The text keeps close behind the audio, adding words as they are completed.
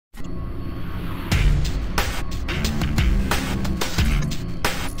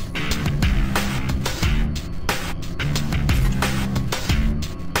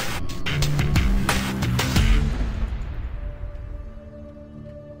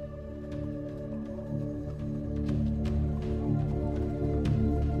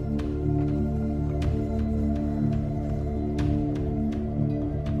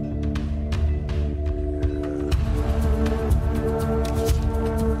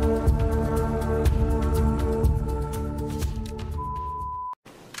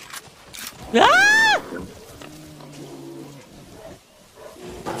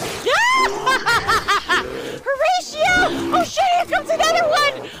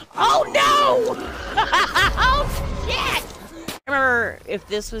Oh no! Oh shit! I remember if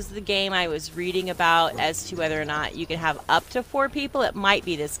this was the game I was reading about as to whether or not you can have up to 4 people, it might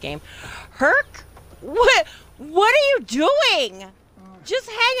be this game. Herc? What are you doing? Just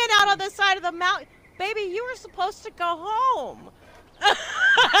hanging out on the side of the mountain. Baby, you were supposed to go home.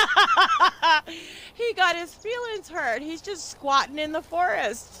 He got his feelings hurt. He's just squatting in the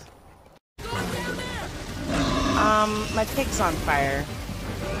forest. My pig's on fire.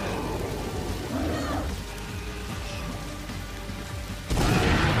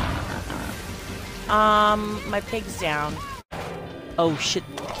 My pig's down. Oh shit,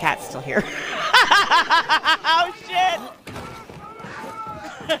 the cat's still here. Oh shit!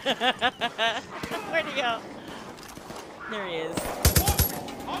 Where'd he go? There he is.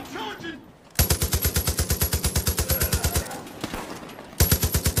 I'm charging!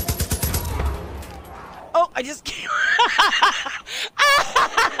 Oh, I just came.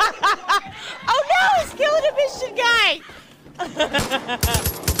 Oh no, he's killing a mission guy!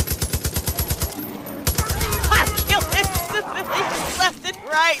 I'm killing civilians left and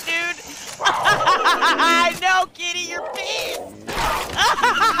right, dude! I know, kitty, you're pissed!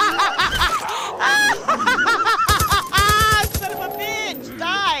 Son of a bitch,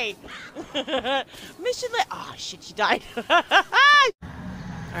 die! Mission oh shit, she died.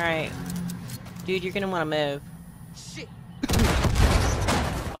 Alright. Dude, you're gonna wanna move. Shit.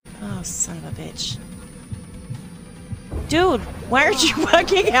 Oh, son of a bitch. Dude, why aren't you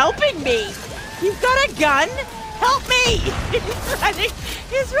fucking helping me? You've got a gun? Help me!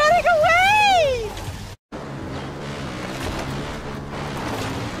 He's running away!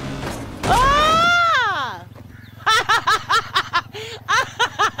 Ah!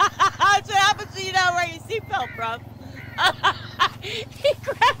 That's what happens when you don't wear your seatbelt, bro. He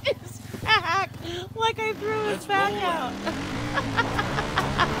grabbed his back like I threw his back out.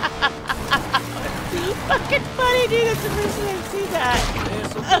 Fucking funny, dude. That's the first time I've seen that.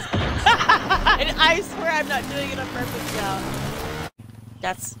 And I swear I'm not doing it on purpose now.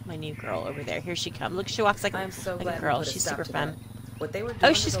 That's my new girl over there. Here she comes. Look, she walks like a girl. She's super fun. What they were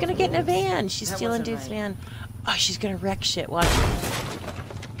Oh, she's gonna get in a van. She's stealing dude's van. Oh, she's gonna wreck shit. Watch.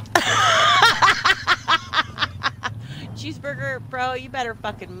 Cheeseburger, bro, you better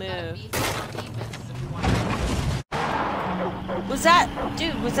fucking move. Was that,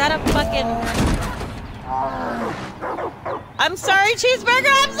 dude, was that a fucking... I'm sorry,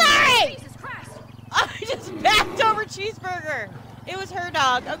 Cheeseburger, I'm sorry! Jesus Christ! I just backed over Cheeseburger. It was her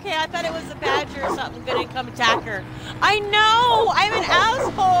dog. Okay, I thought it was a badger or something gonna come attack her. I know, I'm an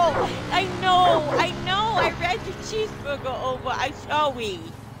asshole. I know, I read your Cheeseburger over. I'm sorry.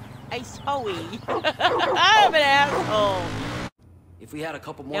 I'm an asshole. If we had a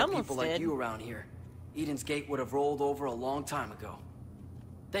couple more people like you around here, Eden's Gate would have rolled over a long time ago.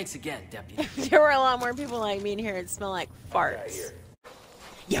 Thanks again, Deputy. If there were a lot more people like me in here, it'd smell like farts.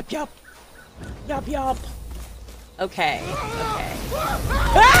 Yup, yup. Yup, yup. Okay, okay.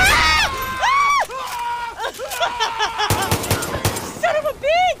 Son of a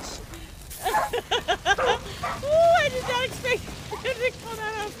bitch! Ooh, I did not expect it to come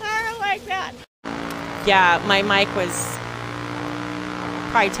out of fire like that. Yeah, my mic was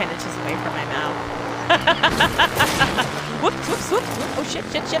probably 10 inches away from my mouth. Whoops, whoops, whoops. Oh shit,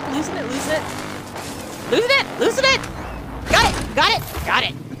 shit, shit. Losing it, losing it. Losing it, losing it. Got it, got it, got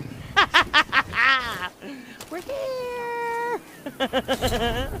it. We're here.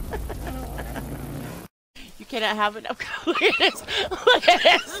 You cannot have enough. Look at this. Look at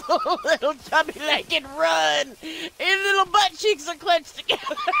this little chubby leg can run. His little butt cheeks are clenched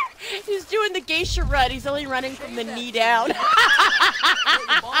together. He's doing the geisha run. He's only running from the knee down.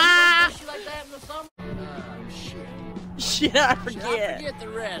 Shit, I forget. I forget the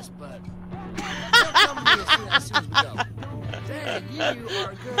rest, but don't come to me as soon as we go. Dang, you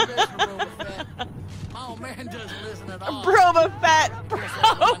are a good listener, Broba Fett. My old man doesn't listen at all. Broba Fett.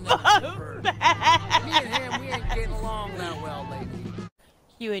 Broba Fett. Me and him, we ain't getting along that well lately.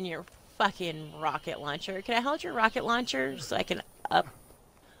 You and your fucking rocket launcher. Can I hold your rocket launcher so I can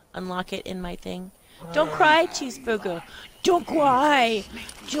unlock it in my thing? Don't cry, Cheeseburger. Don't cry.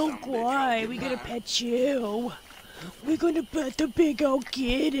 Don't cry. We're gonna pet you. We're gonna pet the big old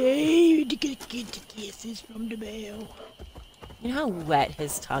kitty. To get the kisses from the mail. You know how wet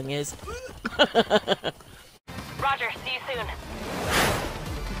his tongue is? Roger, see you soon.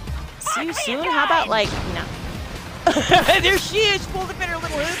 See you soon? How about like, no. There she is, pulled up in her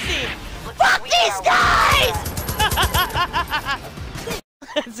little hoopty. Fuck these guys!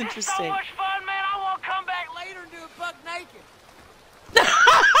 That's interesting. So much fun, man. I want to come back later and do a buck naked.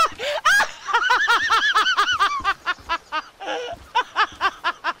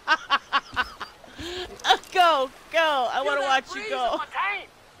 Go. I want to watch you go.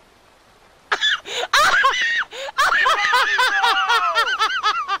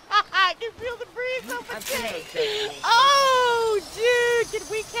 I can feel the breeze on my face. Oh, dude, did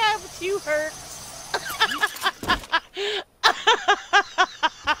we have 2 hurts?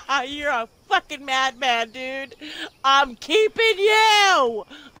 You're a fucking madman, dude. I'm keeping you.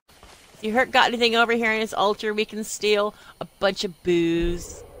 You hurt got anything over here in his altar we can steal? A bunch of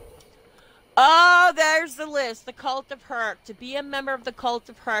booze. Oh, there's the list. The Cult of Herc. To be a member of the Cult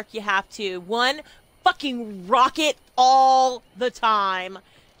of Herc, you have to 1. Fucking rock it all the time.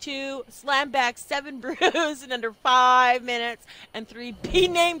 2. Slam back 7 brews in under 5 minutes. And 3. Be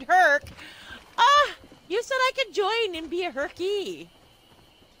named Herc. You said I could join and be a Herky.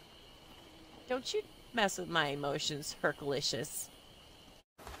 Don't you mess with my emotions, Herculicious.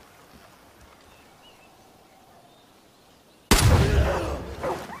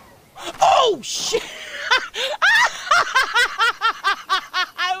 Oh, shit!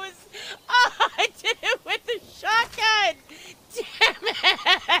 I did it with the shotgun! Damn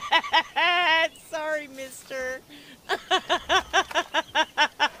it! Sorry, mister.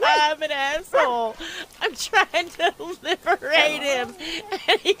 I'm an asshole. I'm trying to liberate him,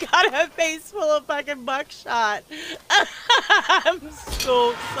 and he got a face full of fucking buckshot. I'm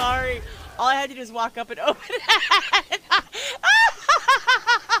so sorry. All I had to do was walk up and open it.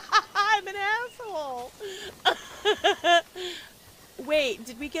 I'm an asshole. Wait,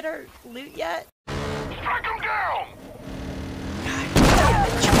 did we get our loot yet? Strike him down!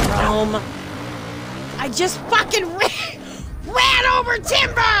 Jerome. I just fucking ran over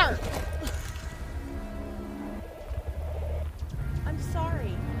timber! I'm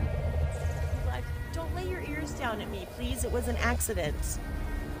sorry. Don't lay your ears down at me, please. It was an accident.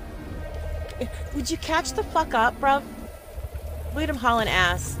 Would you catch the fuck up, bruv? Look at him hauling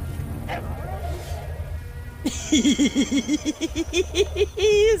ass. He's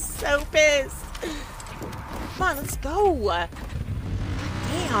so pissed. Come on, let's go.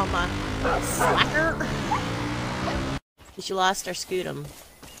 Damn. Slacker. Because you lost our Scootum.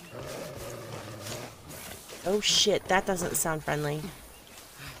 Oh shit, that doesn't sound friendly.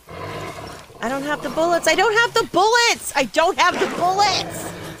 I don't have the bullets. I don't have the bullets. I don't have the bullets.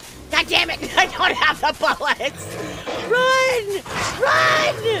 God damn it. I don't have the bullets. Run.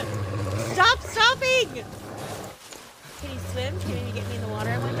 Run. Stop stopping. Can he swim? Can he get me in the water,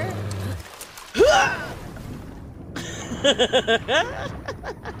 I wonder?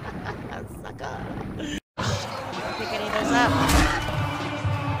 Sucker. Don't pick any of those up.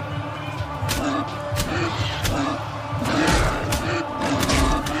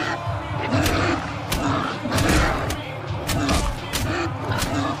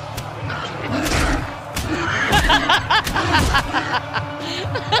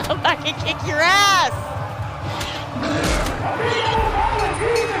 I can kick your ass!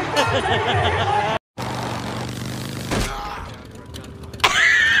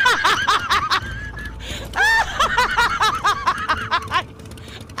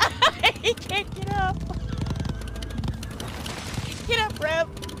 He can't get up. Get up, Rev.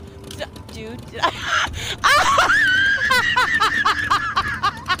 Dude.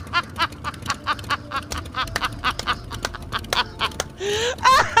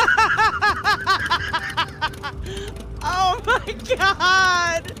 Oh my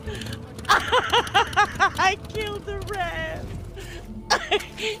god! I killed the Rev.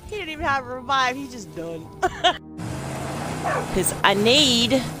 He didn't even have a revive, he's just done. Because I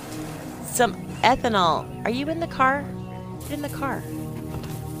need some ethanol. Are you in the car? Get in the car.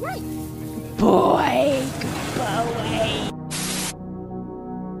 Right. Boy, good boy.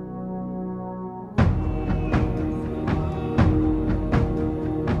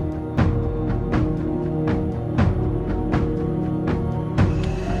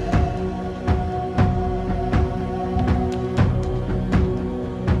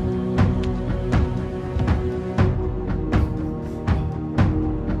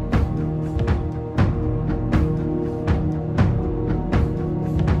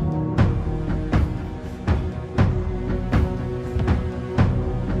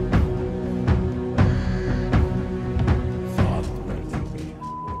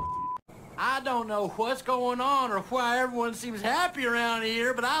 I don't know what's going on or why everyone seems happy around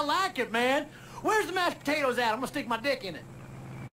here, but I like it, man. Where's the mashed potatoes at? I'm gonna stick my dick in it.